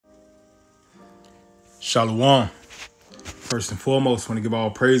Shalom. First and foremost, I want to give all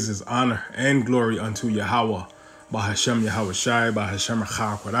praises, honor, and glory unto Yahweh, Bahashem Yahweh Shai, Bahashem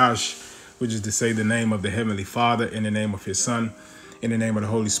Quadash, which is to say the name of the Heavenly Father, in the name of His Son, in the name of the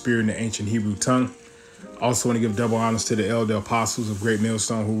Holy Spirit, in the ancient Hebrew tongue. Also want to give double honors to the elder apostles of Great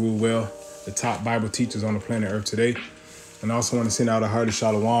Millstone who rule well, the top Bible teachers on the planet Earth today. And also want to send out a hearty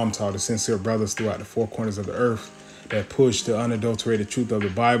shalom to all the sincere brothers throughout the four corners of the earth that push the unadulterated truth of the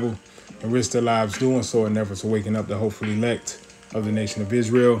Bible and risk their lives doing so in efforts to waking up the hopeful elect of the nation of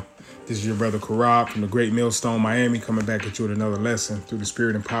Israel. This is your brother Karab from the Great Millstone, Miami, coming back at you with another lesson through the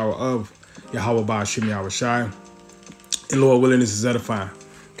spirit and power of Yahweh Bahashem Yahweh Shai. And Lord willing, this is edifying.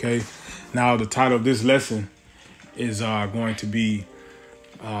 Okay. Now, the title of this lesson is going to be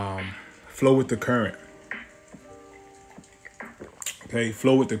Flow with the Current. Okay,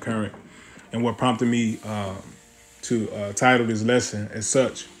 flow with the current. And what prompted me to title this lesson as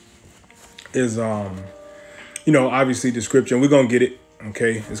such is, obviously the scripture, and we're going to get it.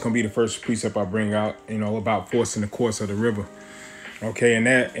 Okay, it's going to be the first precept I bring out, about forcing the course of the river. Okay,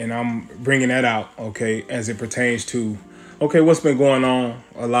 and I'm bringing that out, okay, as it pertains to, what's been going on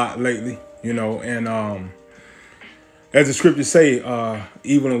a lot lately, and as the scriptures say,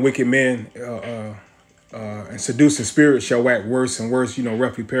 evil and wicked men and seducing spirits shall wax worse and worse,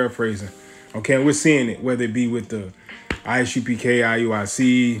 roughly paraphrasing. Okay, and we're seeing it, whether it be with the ISUPK,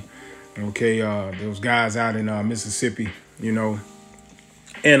 IUIC, those guys out in Mississippi,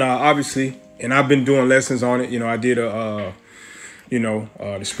 and obviously, and I've been doing lessons on it. I did the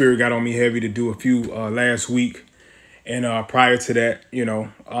spirit got on me heavy to do a few last week, and prior to that,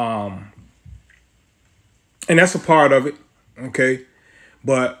 and that's a part of it. Okay.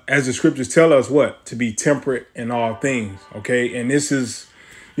 But as the scriptures tell us to be temperate in all things. Okay. And this is,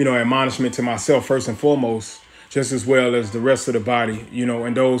 admonishment to myself first and foremost, just as well as the rest of the body,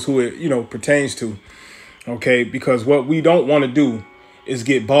 and those who it, pertains to. Okay. Because what we don't want to do is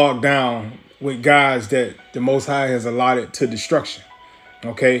get bogged down with guys that the Most High has allotted to destruction.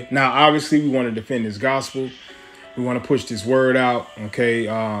 Okay. Now, obviously, we want to defend this gospel. We want to push this word out. Okay.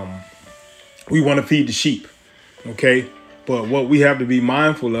 We want to feed the sheep. Okay. But what we have to be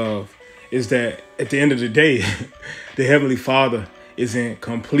mindful of is that at the end of the day, the Heavenly Father is in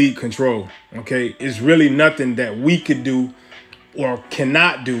complete control. Okay. It's really nothing that we could do or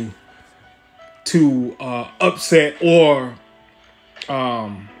cannot do to upset or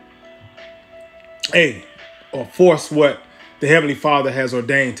force what the Heavenly Father has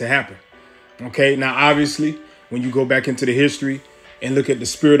ordained to happen. Okay. Now, obviously, when you go back into the history and look at the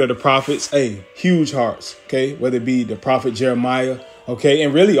spirit of the prophets, huge hearts, okay, whether it be the prophet Jeremiah, okay,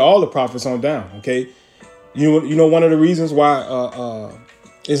 and really all the prophets on down, okay. One of the reasons why,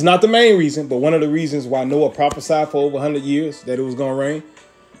 it's not the main reason, but one of the reasons why Noah prophesied for over 100 years that it was going to rain,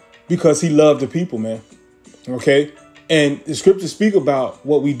 because he loved the people, man, okay. And the scriptures speak about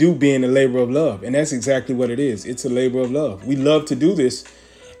what we do being a labor of love, and that's exactly what it is. It's a labor of love. We love to do this.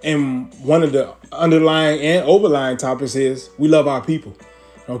 And one of the underlying and overlying topics is we love our people.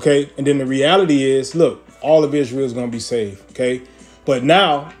 OK, and then the reality is, look, all of Israel is going to be saved. OK, but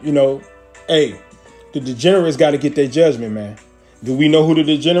now, the degenerates got to get their judgment, man. Do we know who the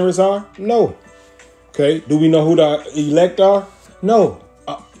degenerates are? No. OK, do we know who the elect are? No.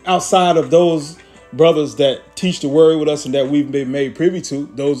 Outside of those brothers that teach the word with us and that we've been made privy to,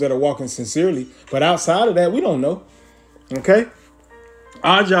 those that are walking sincerely. But outside of that, we don't know. OK.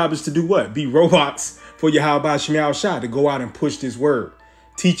 Our job is to do what? Be robots for Yahweh Bahashem Yahweh Shai, to go out and push this word.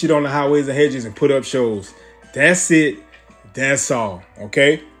 Teach it on the highways and hedges and put up shows. That's it. That's all.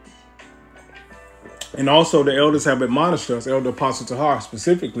 Okay? And also the elders have admonished us. Elder Apostle Tahar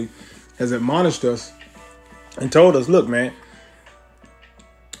specifically has admonished us and told us, look, man,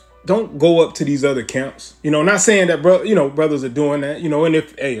 don't go up to these other camps. Not saying that, brothers are doing that, and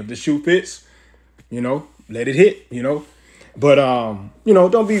if the shoe fits, let it hit, But,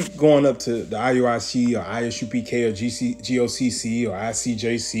 don't be going up to the IUIC or ISUPK or GOCC or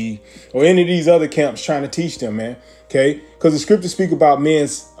ICJC or any of these other camps trying to teach them, man. OK, because the scriptures speak about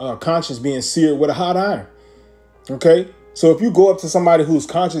men's conscience being seared with a hot iron. OK, so if you go up to somebody whose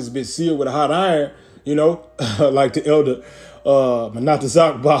conscience has been seared with a hot iron, like the elder Manata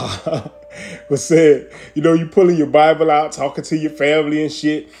Zakba was said, you pulling your Bible out, talking to your family and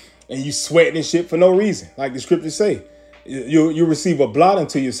shit, and you sweating and shit for no reason, like the scriptures say. You receive a blot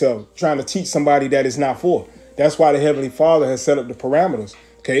into yourself trying to teach somebody that is not for. That's why the Heavenly Father has set up the parameters.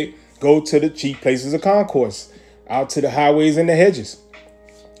 Okay, go to the chief places of concourse, out to the highways and the hedges.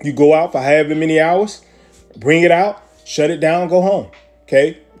 You go out for however many hours, bring it out, shut it down, go home.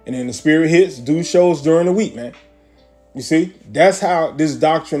 Okay, and then the spirit hits, do shows during the week, man. You see, that's how this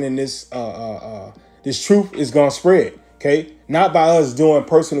doctrine and this This truth is going to spread. Okay. Not by us doing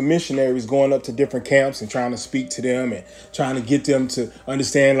personal missionaries going up to different camps and trying to speak to them and trying to get them to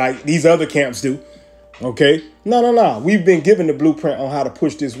understand like these other camps do. Okay. No. We've been given the blueprint on how to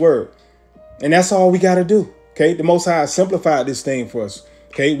push this word. And that's all we got to do. Okay. The Most High simplified this thing for us.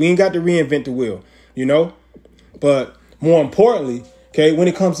 Okay. We ain't got to reinvent the wheel, but more importantly, okay, when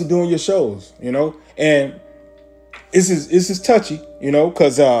it comes to doing your shows, and this is touchy,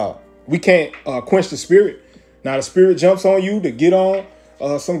 because we can't quench the spirit. Now the spirit jumps on you to get on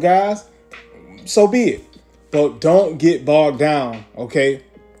some guys, so be it. But don't get bogged down, okay,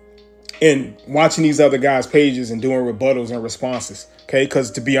 in watching these other guys' pages and doing rebuttals and responses, okay?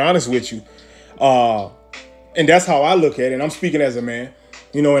 Because to be honest with you, and that's how I look at it, and I'm speaking as a man,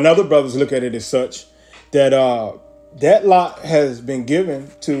 and other brothers look at it as such, that that lot has been given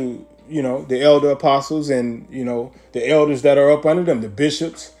to, the elder apostles and, the elders that are up under them, the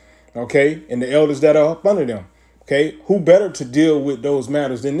bishops, okay, and the elders that are up under them. Okay, who better to deal with those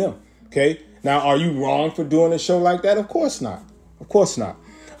matters than them? Okay, now, are you wrong for doing a show like that? Of course not. Of course not.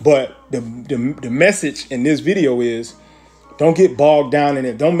 But the message in this video is don't get bogged down in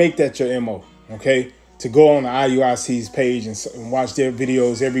it. Don't make that your MO. Okay, to go on the IUIC's page and watch their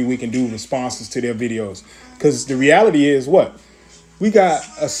videos every week and do responses to their videos. Because the reality is what? We got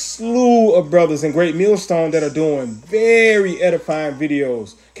a slew of brothers in Great Millstone that are doing very edifying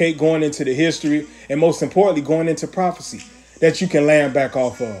videos, okay, going into the history and most importantly, going into prophecy that you can land back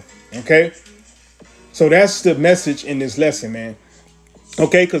off of, okay? So that's the message in this lesson, man,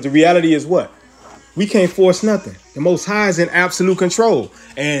 okay? Because the reality is what? We can't force nothing. The Most High is in absolute control,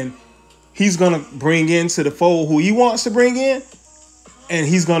 and he's going to bring into the fold who he wants to bring in, and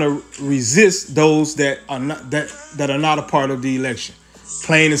he's going to resist those that are not a part of the election.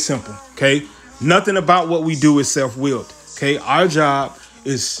 Plain and simple. Okay. Nothing about what we do is self-willed. Okay. Our job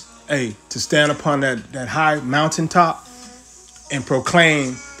is to stand upon that high mountaintop and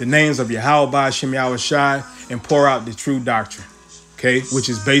proclaim the names of Yahweh Shem Yahweh Shai and pour out the true doctrine. Okay. Which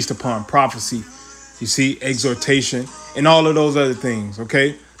is based upon prophecy. You see, exhortation and all of those other things.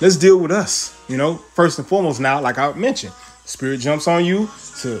 Okay. Let's deal with us. First and foremost now, like I mentioned, Spirit jumps on you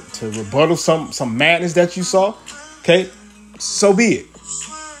to rebuttal some madness that you saw. Okay, so be it.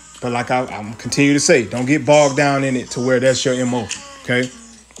 But like I'm continue to say, don't get bogged down in it to where that's your MO. Okay.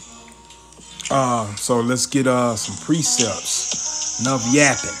 So let's get some precepts. Enough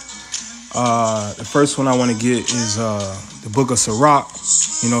yapping. The first one I want to get is the book of Sirach.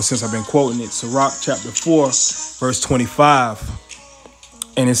 Since I've been quoting it, Sirach chapter 4, verse 25,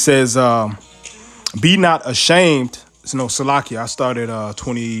 and it says, "Be not ashamed." No, Salakia, I started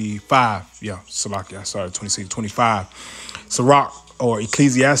 25. Yeah, Salakia, I started 26, 25. Sirach or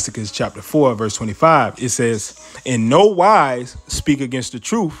Ecclesiasticus chapter 4, verse 25. It says, "In no wise speak against the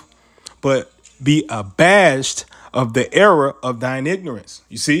truth, but be abashed of the error of thine ignorance."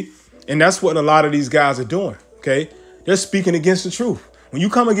 You see? And that's what a lot of these guys are doing. Okay. They're speaking against the truth. When you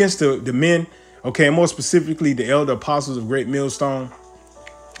come against the men, okay, and more specifically, the elder apostles of Great Millstone,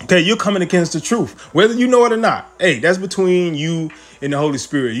 okay, you're coming against the truth, whether you know it or not. Hey, that's between you and the Holy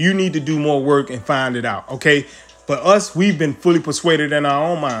Spirit. You need to do more work and find it out, okay? But us, we've been fully persuaded in our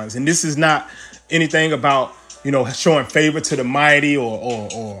own minds. And this is not anything about, showing favor to the mighty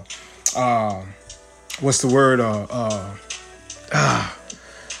or what's the word?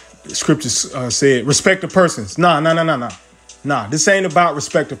 The scriptures said respect of persons. Nah, this ain't about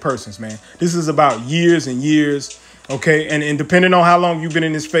respect of persons, man. This is about years and years. Okay, and depending on how long you've been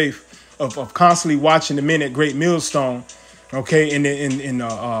in this faith of constantly watching the men at Great Millstone, okay, in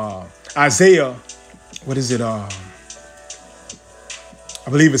Isaiah, what is it? I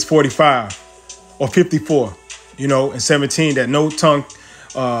believe it's 45 or 54, and 17, that no tongue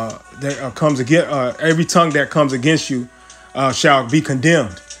that comes against every tongue that comes against you shall be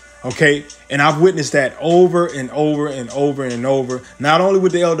condemned. Okay, and I've witnessed that over and over and over and over, not only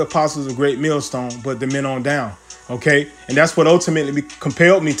with the elder apostles of Great Millstone, but the men on down. Okay, and that's what ultimately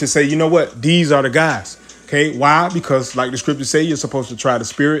compelled me to say, you know what? These are the guys. Okay, why? Because like the scriptures say, you're supposed to try the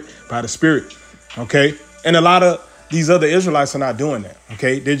spirit by the spirit. Okay, and a lot of these other Israelites are not doing that.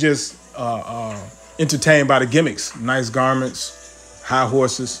 Okay, they're just entertained by the gimmicks, nice garments, high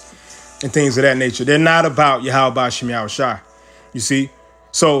horses, and things of that nature. They're not about Yahweh Shem Yahweh Shai. You see,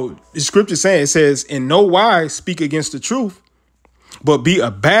 so the scripture saying, it says, "In no wise speak against the truth, but be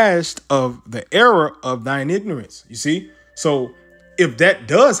abashed of the error of thine ignorance." You see? So if that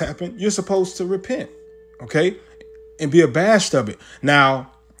does happen, you're supposed to repent, okay? And be abashed of it.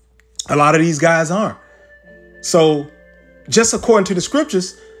 Now, a lot of these guys aren't. So just according to the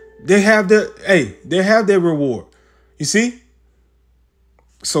scriptures, they have their reward. You see?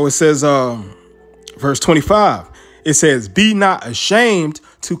 So it says, verse 25, it says, be not ashamed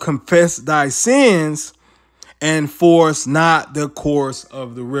to confess thy sins and force not the course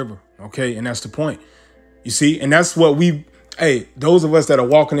of the river. Okay. And that's the point. You see, and that's what those of us that are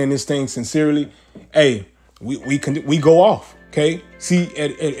walking in this thing sincerely, we go off. Okay. See,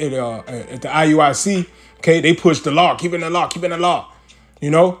 at the IUIC, okay, they push the law, keeping the law,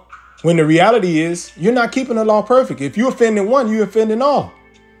 you know, when the reality is you're not keeping the law perfect. If you're offending one, you're offending all.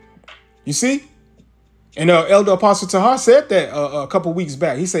 You see? And Elder Apostle Tahar said that a couple weeks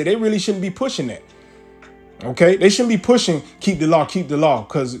back. He said they really shouldn't be pushing that. Okay, they shouldn't be pushing keep the law,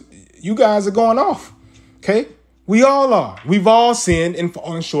 because you guys are going off. Okay, we all are. We've all sinned and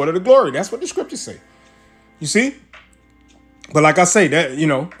fallen short of the glory. That's what the scriptures say. You see? But like I say, that, you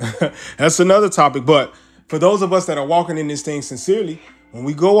know, that's another topic. But for those of us that are walking in this thing sincerely, when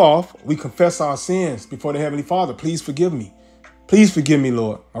we go off, we confess our sins before the Heavenly Father. Please forgive me. Please forgive me,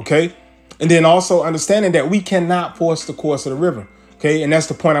 Lord. Okay. And then also understanding that we cannot force the course of the river. Okay. And that's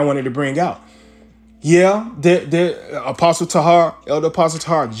the point I wanted to bring out. Yeah. The Apostle Tahar, Elder Apostle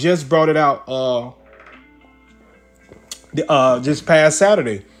Tahar just brought it out just past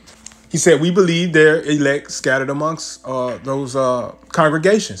Saturday. He said, we believe they're elect scattered amongst those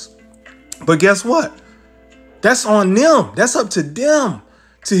congregations. But guess what? That's on them. That's up to them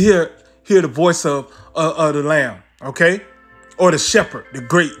to hear the voice of the Lamb. Okay. Or the shepherd, the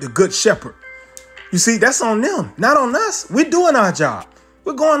good shepherd. You see, that's on them, not on us. We're doing our job.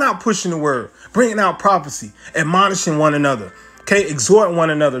 We're going out pushing the word, bringing out prophecy, admonishing one another, okay, exhorting one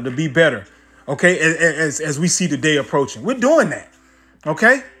another to be better, okay, as we see the day approaching. We're doing that,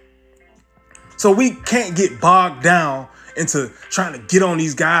 okay? So we can't get bogged down into trying to get on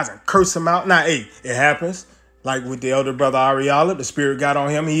these guys and curse them out. Now, hey, it happens. Like with the elder brother Ariala, the Spirit got on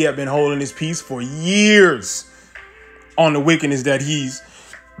him. He had been holding his peace for years on the wickedness that he's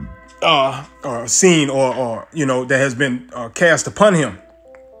seen or you know, that has been cast upon him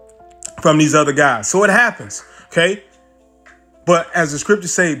from these other guys. So it happens. Okay. But as the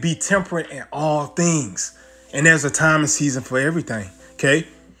scriptures say, be temperate in all things. And there's a time and season for everything. Okay.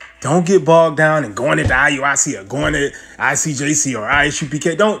 Don't get bogged down and going to the IUIC or going to ICJC or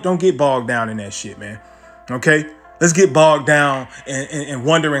ISUPK. Don't get bogged down in that shit, man. Okay. Let's get bogged down and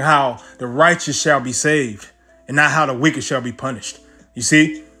wondering how the righteous shall be saved and not how the wicked shall be punished. You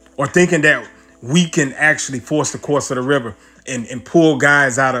see? Or thinking that we can actually force the course of the river and pull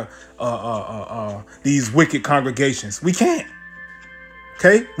guys out of these wicked congregations. We can't.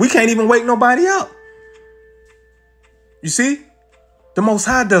 Okay? We can't even wake nobody up. You see? The Most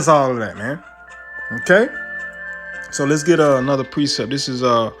High does all of that, man. Okay? So let's get another precept. This is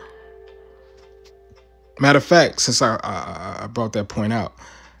matter of fact, since I brought that point out,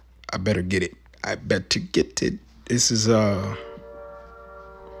 I better get it. I better get it. This is the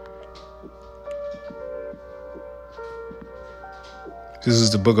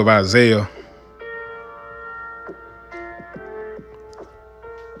book of Isaiah,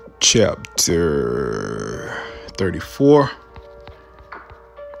 chapter 34.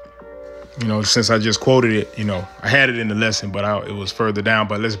 You know, since I just quoted it, you know, I had it in the lesson, but it was further down.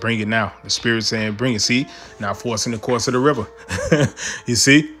 But let's bring it now. The Spirit saying, bring it. See, not forcing the course of the river. You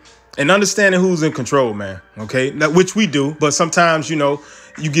see? And understanding who's in control, man. Okay, now, which we do. But sometimes, you know,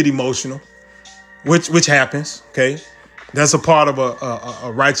 you get emotional, which happens. OK, that's a part of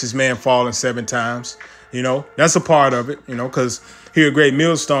a righteous man falling 7 times. You know, that's a part of it, you know, because here at Great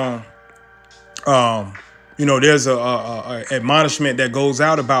Millstone, you know, there's a admonishment that goes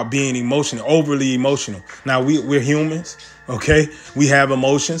out about being emotional, overly emotional. Now, we're humans. OK, we have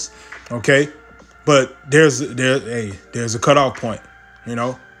emotions. OK, but there's a cutoff point, you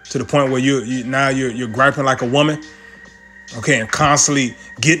know, to the point where you're griping like a woman. OK, and constantly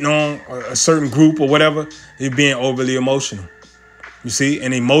getting on a certain group or whatever. You're being overly emotional. You see,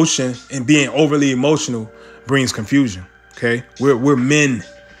 and emotion and being overly emotional brings confusion. OK, we're men.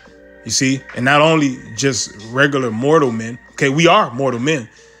 You see, and not only just regular mortal men. OK, we are mortal men,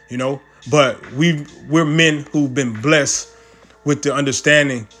 you know, but we're men who've been blessed with the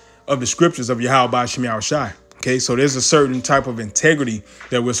understanding of the scriptures of Yahweh Ba'Shem Yahushai. OK, so there's a certain type of integrity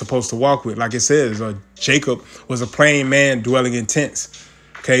that we're supposed to walk with. Like it says, Jacob was a plain man dwelling in tents.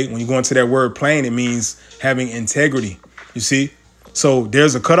 OK, when you go into that word plain, it means having integrity. You see, so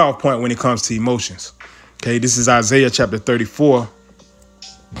there's a cutoff point when it comes to emotions. OK, this is Isaiah chapter 34.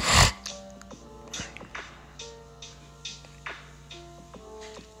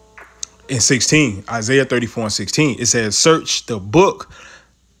 In 16, Isaiah 34 and 16, it says, search the book.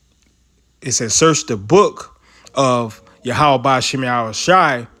 It says, search the book of Yahweh Ba'Shem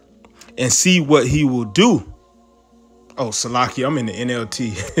Yahushai and see what he will do. Oh, Salakia, I'm in the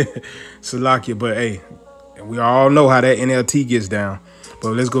NLT. Salakia, but hey, we all know how that NLT gets down.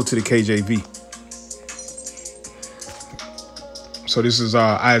 But let's go to the KJV. So this is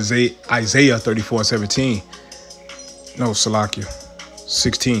Isaiah 34:17. No, Salakia,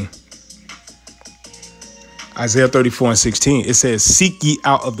 16. Isaiah 34:16. It says, "Seek ye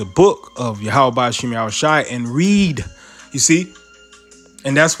out of the book of Yahweh Ba'ashem Yahushai and read." You see?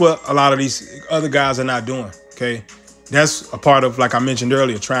 And that's what a lot of these other guys are not doing, okay? That's a part of, like I mentioned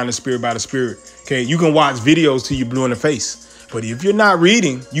earlier, trying the spirit by the spirit, okay? You can watch videos till you're blue in the face. But if you're not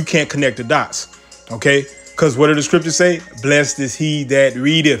reading, you can't connect the dots, okay? Because what do the scriptures say? Blessed is he that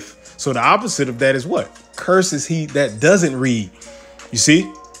readeth. So the opposite of that is what? Cursed is he that doesn't read. You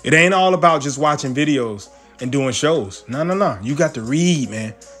see? It ain't all about just watching videos and doing shows. No. You got to read,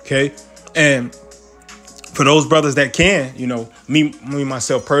 man, okay? And for those brothers that can, you know, me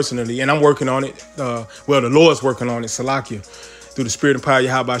myself personally, and I'm working on it. Well, the Lord's working on it, Salakia, through the spirit and power of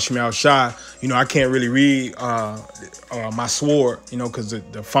Yahweh Ba'ashem Yahushai. You know, I can't really read my sword, you know, because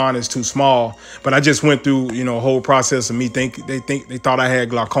the font is too small. But I just went through, you know, a whole process of me they thought I had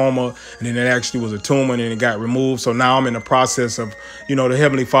glaucoma, and then it actually was a tumor, and then it got removed. So now I'm in the process of, you know, the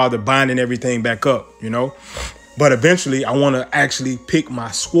Heavenly Father binding everything back up, you know. But eventually, I want to actually pick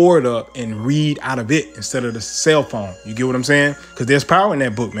my sword up and read out of it instead of the cell phone. You get what I'm saying? Because there's power in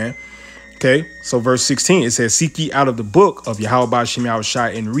that book, man. Okay, so verse 16, it says, "Seek ye out of the book of Yahweh Ba'ashem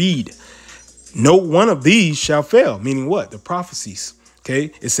Yahushai and read. No one of these shall fail." Meaning what? The prophecies.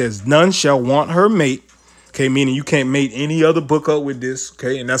 Okay, it says, "None shall want her mate." Okay, meaning you can't mate any other book up with this.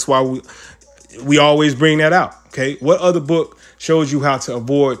 Okay, and that's why we always bring that out. Okay, what other book shows you how to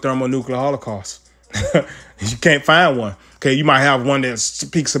avoid thermonuclear holocaust? You can't find one. Okay, you might have one that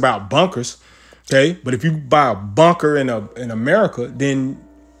speaks about bunkers. Okay, but if you buy a bunker in America, then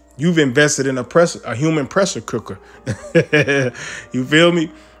you've invested in a human pressure cooker. You feel me?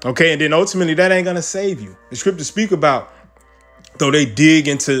 Okay, and then ultimately that ain't gonna save you. The scriptures speak about, though they dig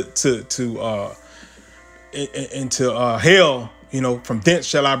into hell, you know, from thence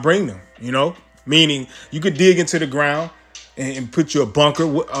shall I bring them. You know, meaning you could dig into the ground and put you a bunker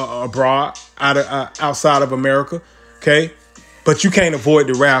abroad, outside of America, okay? But you can't avoid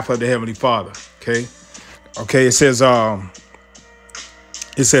the wrath of the Heavenly Father, okay? Okay, it says,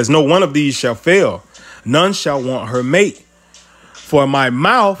 "No one of these shall fail, none shall want her mate. For my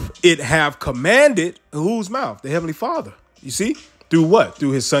mouth it have commanded," whose mouth? The Heavenly Father. You see? Through what?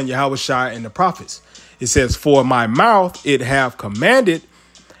 Through his son Yahushua and the prophets. It says, "For my mouth it have commanded,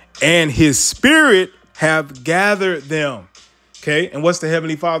 and his spirit have gathered them." Okay, and what's the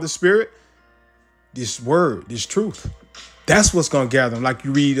Heavenly Father's spirit? This word, this truth. That's what's going to gather them. Like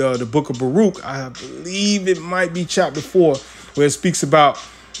you read the book of Baruch, I believe it might be chapter 4, where it speaks about,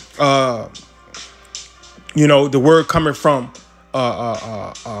 you know, the word coming from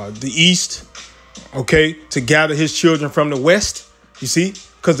the east, okay, to gather his children from the west. You see,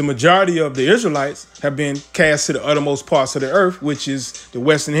 because the majority of the Israelites have been cast to the uttermost parts of the earth, which is the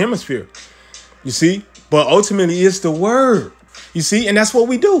Western Hemisphere. You see, but ultimately it's the word. You see, and that's what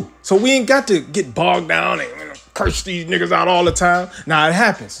we do. So we ain't got to get bogged down and curse these niggas out all the time. Now it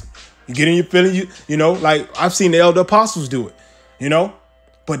happens. You get in your feeling, you know, like I've seen the elder apostles do it, you know,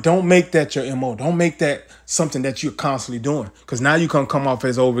 but don't make that your MO. Don't make that something that you're constantly doing, because now you can come off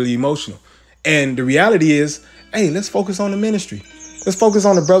as overly emotional. And the reality is, hey, let's focus on the ministry. Let's focus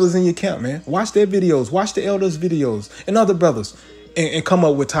on the brothers in your camp, man. Watch their videos, watch the elders' videos and other brothers, and come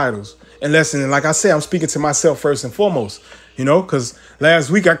up with titles and lessons. And like I said, I'm speaking to myself first and foremost. You know, because last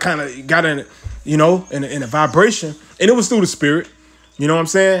week I kind of got in, you know, in a vibration, and it was through the spirit, you know what I'm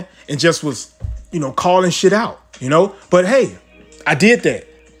saying? And just was, you know, calling shit out, you know, but hey, I did that.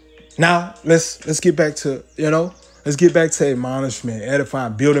 Now let's get back to, you know, let's get back to admonishment,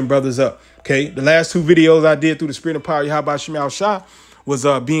 edifying, building brothers up. Okay. The last two videos I did through the spirit and power of Yahweh Ba'ashem Yahushai was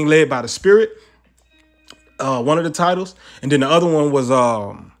being led by the spirit. One of the titles. And then the other one was,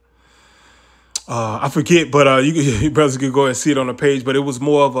 I forget, but you brothers could go and see it on the page, but it was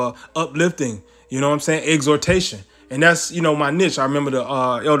more of a uplifting, you know what I'm saying? Exhortation. And that's, you know, my niche. I remember the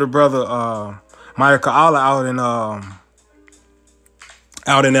elder brother, Maya Ka'ala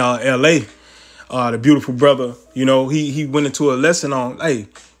out in LA, the beautiful brother, you know, he went into a lesson on, hey,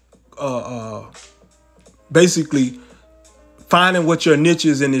 basically finding what your niche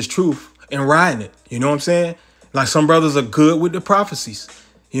is in this truth and riding it. You know what I'm saying? Like some brothers are good with the prophecies,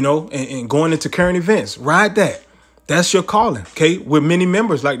 you know, and going into current events. Ride that. That's your calling, okay? With many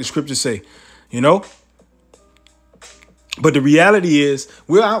members, like the scriptures say, you know. But the reality is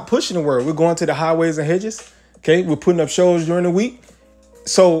we're out pushing the word. We're going to the highways and hedges, okay? We're putting up shows during the week.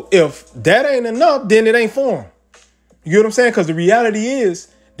 So if that ain't enough, then it ain't for them. You get what I'm saying? Because the reality is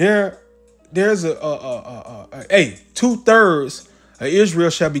there's 2/3 of Israel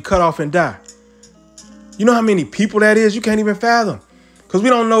shall be cut off and die. You know how many people that is? You can't even fathom. Because we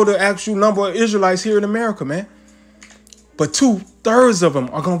don't know the actual number of Israelites here in America, man. But 2/3 of them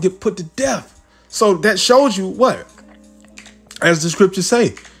are going to get put to death. So that shows you what? As the scriptures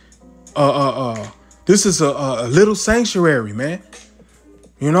say, this is a little sanctuary, man.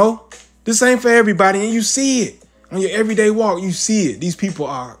 You know, this ain't for everybody. And you see it on your everyday walk. You see it. These people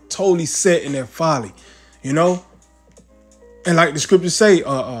are totally set in their folly, you know. And like the scriptures say,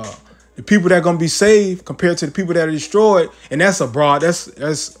 the people that are going to be saved compared to the people that are destroyed. And that's abroad.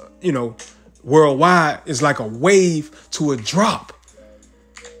 That's, you know, worldwide is like a wave to a drop.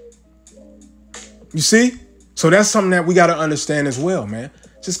 You see? So that's something that we got to understand as well, man.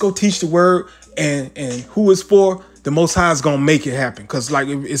 Just go teach the word, and who it's for, the Most High is going to make it happen. Because like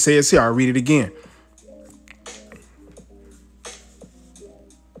it says here, I'll read it again.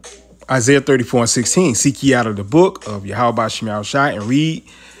 Isaiah 34:16, seek ye out of the book of Yahweh Shem Yahushai and read.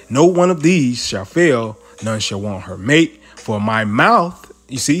 No one of these shall fail, none shall want her mate. For my mouth,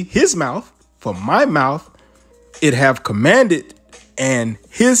 you see, his mouth, for my mouth, it have commanded, and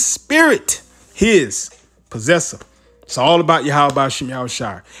his spirit, his possessor. It's all about Yahweh Shem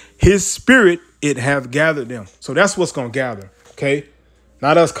Yahushai. His spirit, it have gathered them. So that's what's going to gather, okay?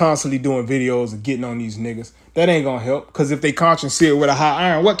 Not us constantly doing videos and getting on these niggas. That ain't going to help, because if they conscience seared with a hot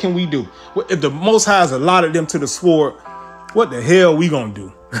iron, what can we do? If the Most High has allotted them to the sword, what the hell we going to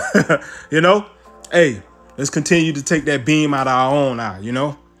do? You know? Hey, let's continue to take that beam out of our own eye, you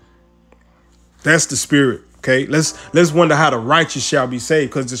know? That's the spirit, okay? Let's wonder how the righteous shall be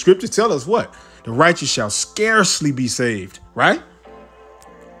saved, because the scriptures tell us what? The righteous shall scarcely be saved, right?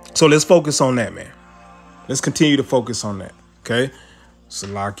 So let's focus on that, man. Let's continue to focus on that, okay?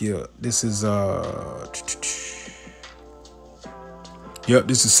 Salakia, this is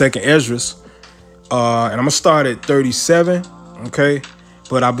this is 2nd Esdras, and I'm gonna start at 37, okay?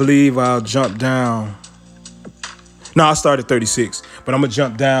 But I believe I'll jump down. No, I started 36, but I'm gonna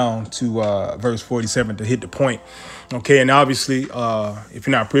jump down to verse 47 to hit the point, okay? And obviously, if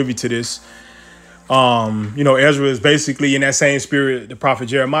you're not privy to this, you know, Ezra is basically in that same spirit the prophet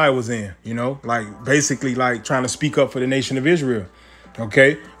Jeremiah was in, you know, like basically like trying to speak up for the nation of Israel.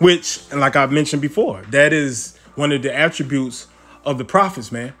 OK, which, like I've mentioned before, that is one of the attributes of the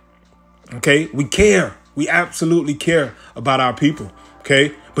prophets, man. OK, we care. We absolutely care about our people.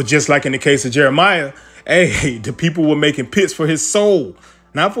 OK, but just like in the case of Jeremiah, hey, the people were making pits for his soul,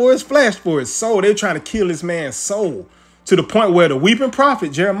 not for his flesh, for his soul. They're trying to kill this man's soul, to the point where the weeping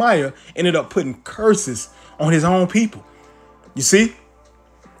prophet Jeremiah ended up putting curses on his own people. You see?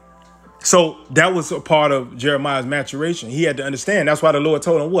 So that was a part of Jeremiah's maturation. He had to understand. That's why the Lord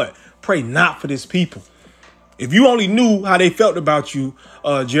told him what? Pray not for this people. If you only knew how they felt about you,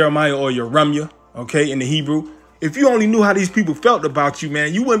 Jeremiah or Yeremiah, okay, in the Hebrew, if you only knew how these people felt about you,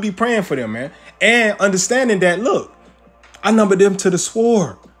 man, you wouldn't be praying for them, man. And understanding that, look, I numbered them to the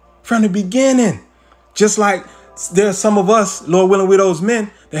sword from the beginning. Just like there are some of us, Lord willing, we're those men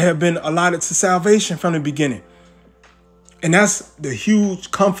that have been allotted to salvation from the beginning. And that's the huge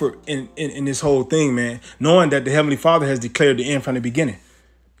comfort in this whole thing, man, knowing that the Heavenly Father has declared the end from the beginning.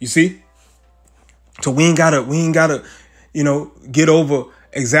 You see? So we ain't gotta, you know, get over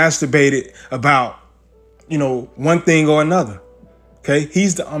exacerbated about, you know, one thing or another. Okay.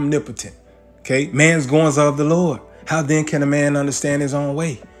 He's the omnipotent. Okay. Man's goings are of the Lord. How then can a man understand his own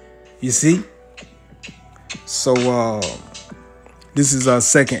way? You see? So this is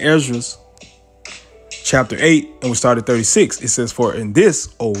 2nd Esdras, chapter 8, and we start at 36. It says, for in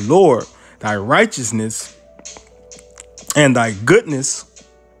this, O Lord, thy righteousness and thy goodness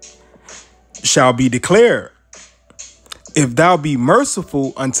shall be declared, if thou be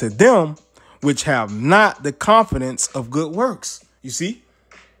merciful unto them which have not the confidence of good works. You see?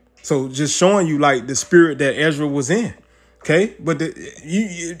 So just showing you like the spirit that Ezra was in. Okay. But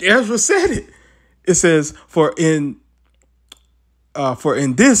Ezra said it. It says, for in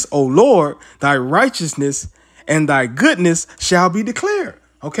this, O Lord, thy righteousness and thy goodness shall be declared.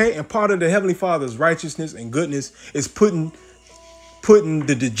 Okay. And part of the Heavenly Father's righteousness and goodness is putting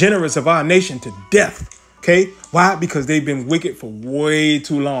the degenerates of our nation to death. Okay. Why? Because they've been wicked for way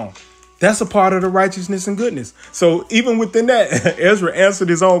too long. That's a part of the righteousness and goodness. So even within that, Ezra answered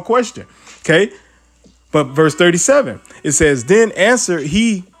his own question. Okay. But verse 37, it says, Then answered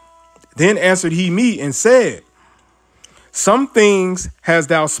he me and said, some things hast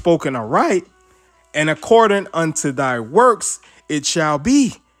thou spoken aright, and according unto thy works it shall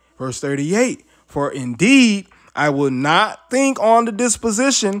be. Verse 38, for indeed I will not think on the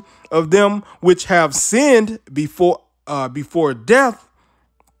disposition of them which have sinned before before death,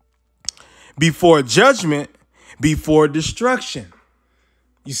 before judgment, before destruction.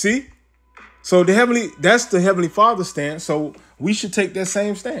 You see? So that's the Heavenly Father stance. So we should take that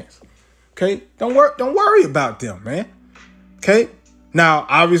same stance. Okay? Don't worry about them, man. Okay? Now,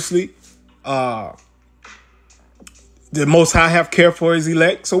 obviously, the Most High have care for his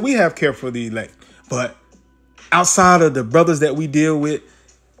elect, so we have care for the elect. But outside of the brothers that we deal with,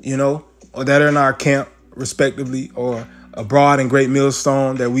 or that are in our camp, respectively, or abroad in Great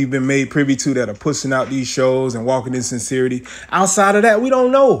Millstone that we've been made privy to that are pushing out these shows and walking in sincerity. Outside of that, we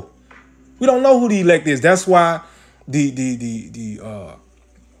don't know. We don't know who the elect is. That's why the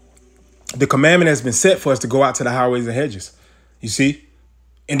commandment has been set for us to go out to the highways and hedges. You see,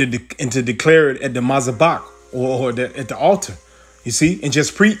 and to declare it at the mazabak or at the altar. You see, and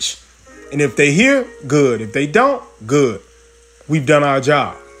just preach. And if they hear, good. If they don't, good. We've done our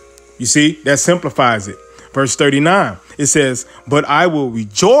job. You see, that simplifies it. Verse 39, it says, but I will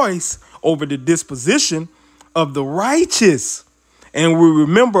rejoice over the disposition of the righteous, and will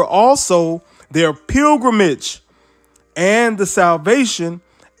remember also their pilgrimage and the salvation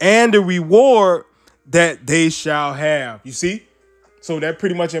and the reward that they shall have. You see? So that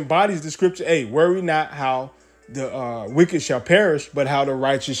pretty much embodies the scripture. Hey, worry not how the wicked shall perish, but how the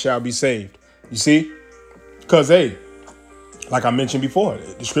righteous shall be saved. You see? Because, hey, like I mentioned before,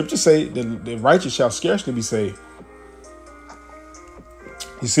 the scriptures say the righteous shall scarcely be saved.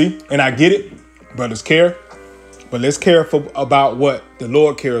 You see? And I get it. Brothers care. But let's care about what the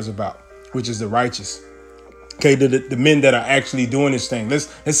Lord cares about, which is the righteous. Okay, the men that are actually doing this thing. Let's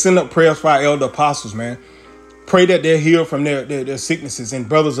send up prayers for our elder apostles, man. Pray that they're healed from their sicknesses, and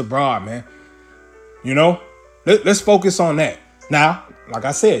brothers abroad, man. Let's focus on that. Now, like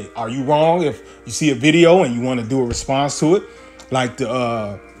I said, are you wrong if you see a video and you want to do a response to it? Like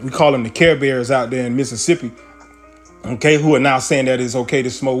we call them the Care Bears out there in Mississippi, okay, who are now saying that it's okay to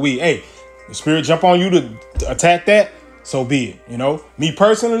smoke weed. Hey, the spirit jump on you to attack that, so be it. Me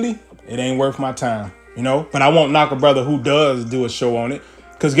personally, it ain't worth my time, but I won't knock a brother who does do a show on it.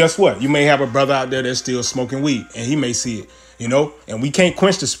 Because guess what? You may have a brother out there that's still smoking weed and he may see it, and we can't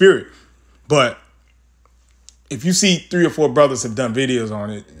quench the spirit. But if you see 3 or 4 brothers have done videos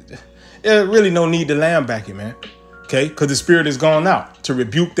on it, there's really no need to lamback it, man. Okay, because the spirit is gone out to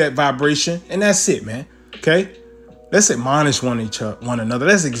rebuke that vibration. And that's it, man. Okay, let's admonish one another.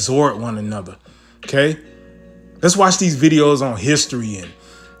 Let's exhort one another. Okay, let's watch these videos on history and,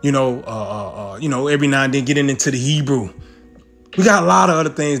 every now and then getting into the Hebrew. We got a lot of other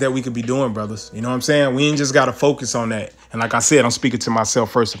things that we could be doing, brothers. You know what I'm saying? We ain't just got to focus on that. And like I said, I'm speaking to myself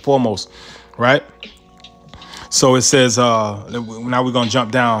first and foremost. Right. So it says now we're going to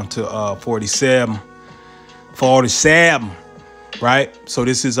jump down to 47. 47, right? So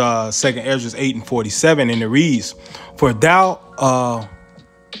this is 2nd Esdras 8 and 47, and it reads, For thou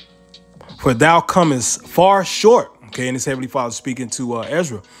comest far short. Okay, and this Heavenly Father speaking to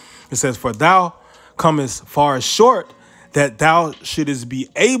Ezra. It says, for thou comest far short, that thou shouldest be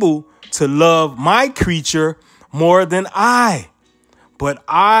able to love my creature more than I. But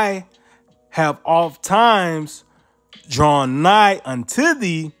I have oft times drawn nigh unto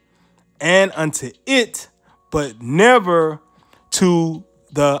thee and unto it, but never to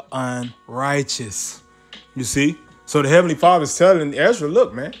the unrighteous. You see? So the Heavenly Father is telling Ezra,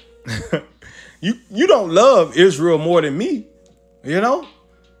 look, man, you don't love Israel more than me.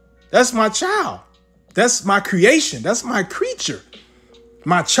 That's my child. That's my creation. That's my creature,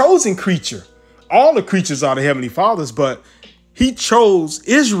 my chosen creature. All the creatures are the Heavenly Father's, but he chose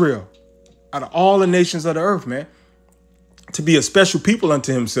Israel out of all the nations of the earth, man, to be a special people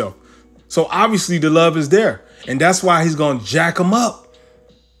unto himself. So obviously the love is there, and that's why he's going to jack them up.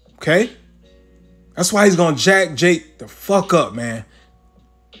 Okay. That's why he's going to jack Jake the fuck up, man.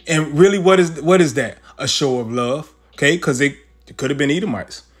 And really, what is that? A show of love. Okay. Because it could have been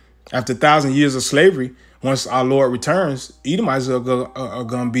Edomites. After 1,000 years of slavery, once our Lord returns, Edomites are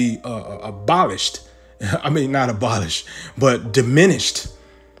going to be abolished. I mean, not abolished, but diminished,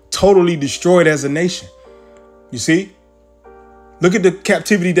 totally destroyed as a nation. You see? Look at the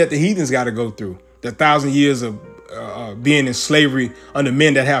captivity that the heathens got to go through. The 1,000 years of being in slavery under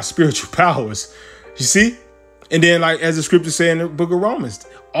men that have spiritual powers. You see? And then, like as the scripture say in the book of Romans,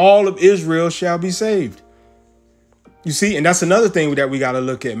 all of Israel shall be saved. You see? And that's another thing that we got to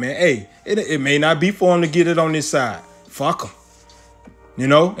look at, man. Hey, it may not be for them to get it on this side. Fuck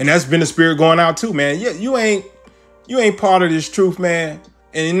them. And that's been the spirit going out too, man. Yeah, you ain't part of this truth, man.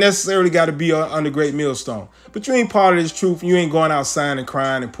 And it necessarily got to be under Great Millstone. But you ain't part of this truth. You ain't going outside and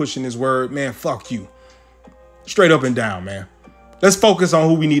crying and pushing this word. Man, fuck you. Straight up and down, man. Let's focus on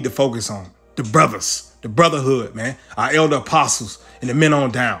who we need to focus on. The brothers. the brotherhood, man, our elder apostles and the men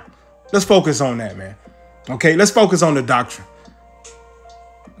on down. Let's focus on that, man. Okay, let's focus on the doctrine.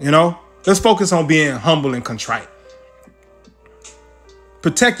 Let's focus on being humble and contrite.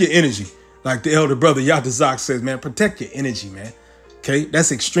 Protect your energy. Like the elder brother Yatazak says, man, protect your energy, man. Okay,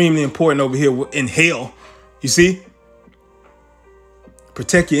 that's extremely important over here in hell. You see?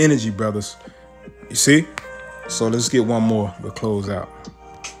 Protect your energy, brothers. You see? So let's get one more. We'll close out.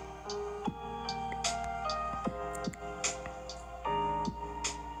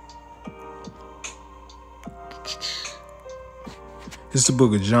 It's the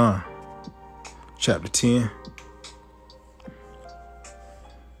book of John, chapter 10.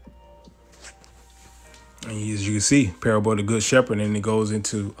 And as you can see, parable of the good shepherd, and it goes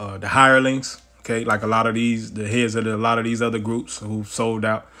into the hirelings. Okay, like the heads of a lot of these other groups who sold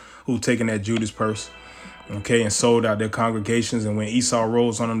out, who've taken that Judas purse, okay, and sold out their congregations. And when Esau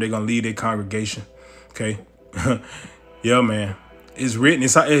rolls on them, they're gonna leave their congregation. Okay, yeah, man. It's written.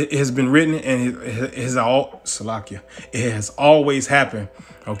 It has been written, and it has always happened.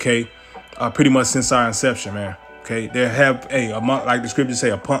 Okay, pretty much since our inception, man. Okay, there have like the scriptures say,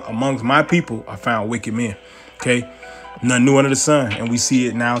 amongst my people I found wicked men. Okay, none new under the sun, and we see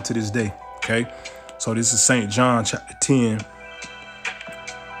it now to this day. Okay, so this is St. John chapter 10.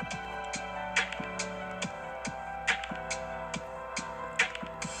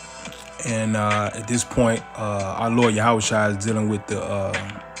 And at this point, our Lord Yahushua is dealing with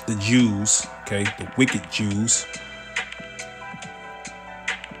the Jews, okay, the wicked Jews.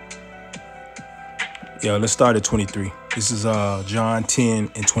 Yeah, let's start at 23. This is John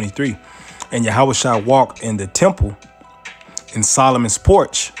 10 and 23. And Yahushua walked in the temple in Solomon's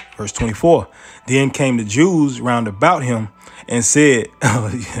porch, verse 24. Then came the Jews round about him and said, how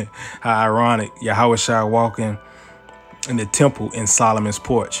ironic, Yahushua walking in the temple in Solomon's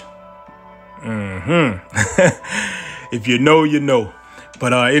porch. If you know, you know.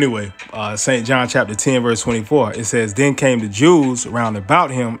 But anyway, St. John chapter 10, verse 24, it says, Then came the Jews round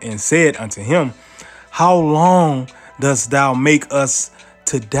about him and said unto him, How long dost thou make us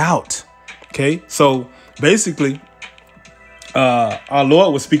to doubt? Okay, so basically, our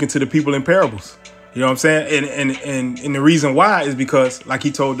Lord was speaking to the people in parables. You know what I'm saying? And the reason why is because, like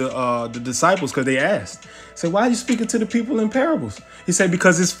he told the disciples, because they asked, say, why are you speaking to the people in parables? He said,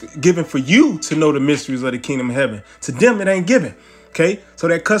 because it's given for you to know the mysteries of the kingdom of heaven. To them, it ain't given. Okay, so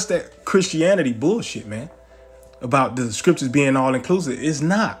that cuts that Christianity bullshit, man, about the scriptures being all inclusive. It's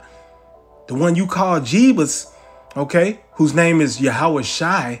not. The one you call Jebus, okay, whose name is Yahweh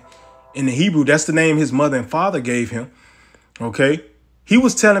Shai in the Hebrew, that's the name his mother and father gave him. Okay, he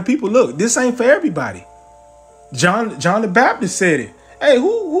was telling people, look, this ain't for everybody. John the Baptist said it. Hey,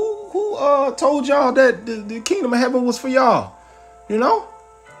 who told y'all that the kingdom of heaven was for y'all? You know,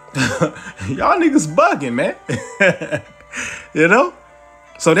 y'all niggas bugging, man. You know,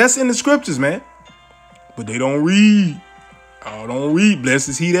 so that's in the scriptures, man. But they don't read. Oh, don't read. Blessed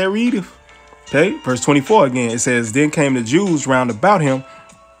is he that readeth. Okay, verse 24 again. It says, Then came the Jews round about him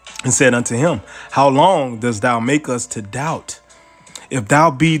and said unto him, How long dost thou make us to doubt? If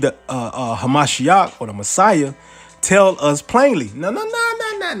thou be the Hamashiach or the Messiah, tell us plainly. No.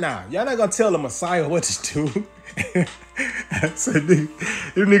 Y'all not gonna tell the Messiah what to do. So them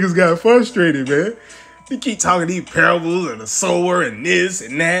niggas got frustrated, man. You keep talking these parables and the sower and this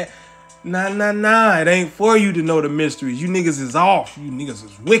and that. Nah. It ain't for you to know the mysteries. You niggas is off. You niggas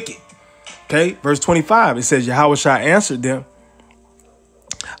is wicked. Okay, verse 25, it says, Yahushua answered them,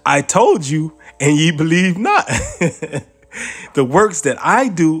 I told you, and ye believe not. The works that I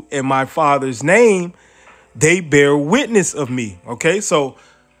do in my Father's name, they bear witness of me. Okay, so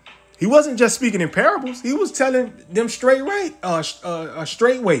he wasn't just speaking in parables. He was telling them straight way.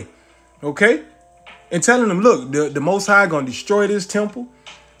 Okay, and telling them, look, the Most High gonna destroy this temple.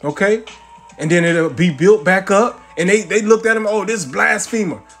 Okay, and then it'll be built back up. And they looked at him, oh, this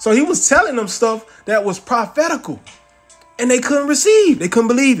blasphemer. So he was telling them stuff that was prophetical. And they couldn't receive. They couldn't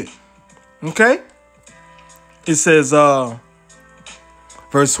believe it. Okay? It says,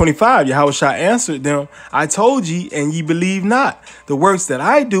 verse 25, Yahushua answered them, I told ye, and ye believe not. The works that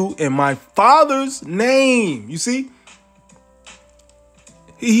I do in my Father's name. You see?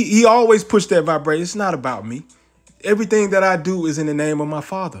 He always pushed that vibration. It's not about me. Everything that I do is in the name of my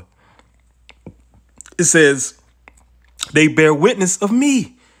Father. It says, they bear witness of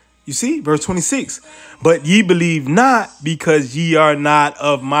me. You see, verse 26. But ye believe not because ye are not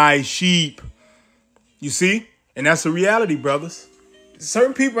of my sheep. You see? And that's a reality, brothers.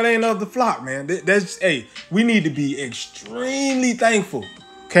 Certain people ain't of the flock, man. Hey, we need to be extremely thankful,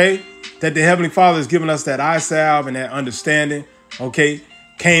 okay, that the Heavenly Father has given us that eye salve and that understanding, okay,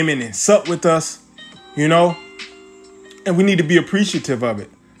 came in and supped with us, you know, and we need to be appreciative of it,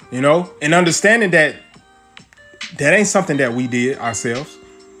 you know, and understanding that that ain't something that we did ourselves.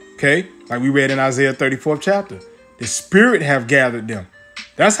 OK, like we read in Isaiah 34th chapter, the Spirit have gathered them.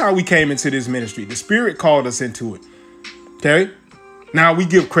 That's how we came into this ministry. The Spirit called us into it. OK, now we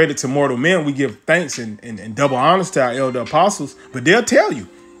give credit to mortal men. We give thanks and double honors to our elder apostles. But they'll tell you,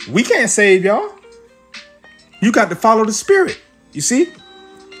 we can't save y'all. You got to follow the Spirit. You see,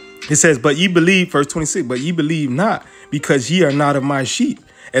 it says, but ye believe, verse 26, but ye believe not, because ye are not of my sheep.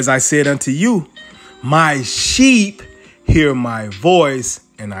 As I said unto you, my sheep hear my voice,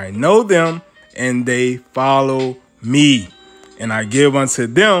 and I know them, and they follow me. And I give unto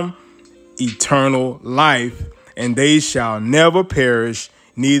them eternal life, and they shall never perish,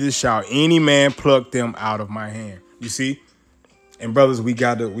 neither shall any man pluck them out of my hand. You see? And brothers, we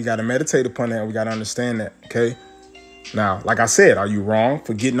gotta meditate upon that. We gotta understand that. Okay. Now, like I said, are you wrong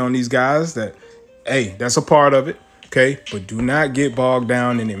for getting on these guys? That, hey, that's a part of it. Okay. But do not get bogged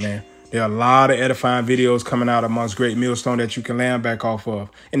down in it, man. There are a lot of edifying videos coming out amongst Great Millstone that you can land back off of.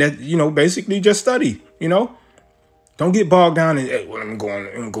 And that, you know, basically just study, you know. Don't get bogged down in, hey, well, I'm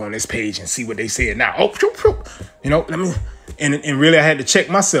going go on this page and see what they said now. Oh, you know, let me, and really I had to check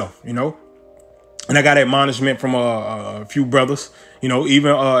myself, you know. And I got admonishment from a few brothers, you know,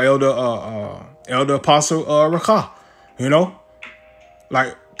 even Elder Apostle Rakah, you know,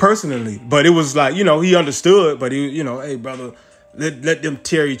 like personally. But it was like, you know, he understood, but he, you know, hey, brother, let them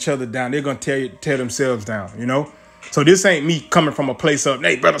tear each other down. They're going to tear themselves down, you know. So this ain't me coming from a place of,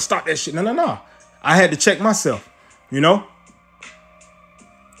 hey, brother, stop that shit. No. I had to check myself, you know.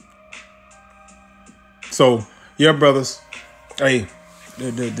 So, yeah, brothers, hey,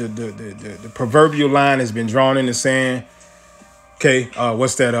 the proverbial line has been drawn in the sand. Okay,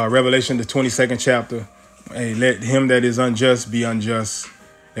 what's that? Revelation, the 22nd chapter. Hey, let him that is unjust be unjust.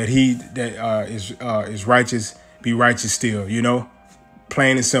 That he that is righteous be righteous still. You know,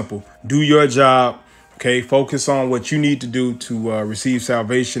 plain and simple. Do your job. Okay, focus on what you need to do to receive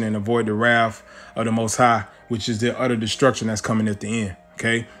salvation and avoid the wrath of the Most High, which is the utter destruction that's coming at the end.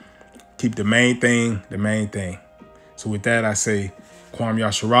 Okay, keep the main thing the main thing. So with that, I say, Kwam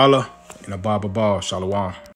Yasharala and Abba Ball. Shalom.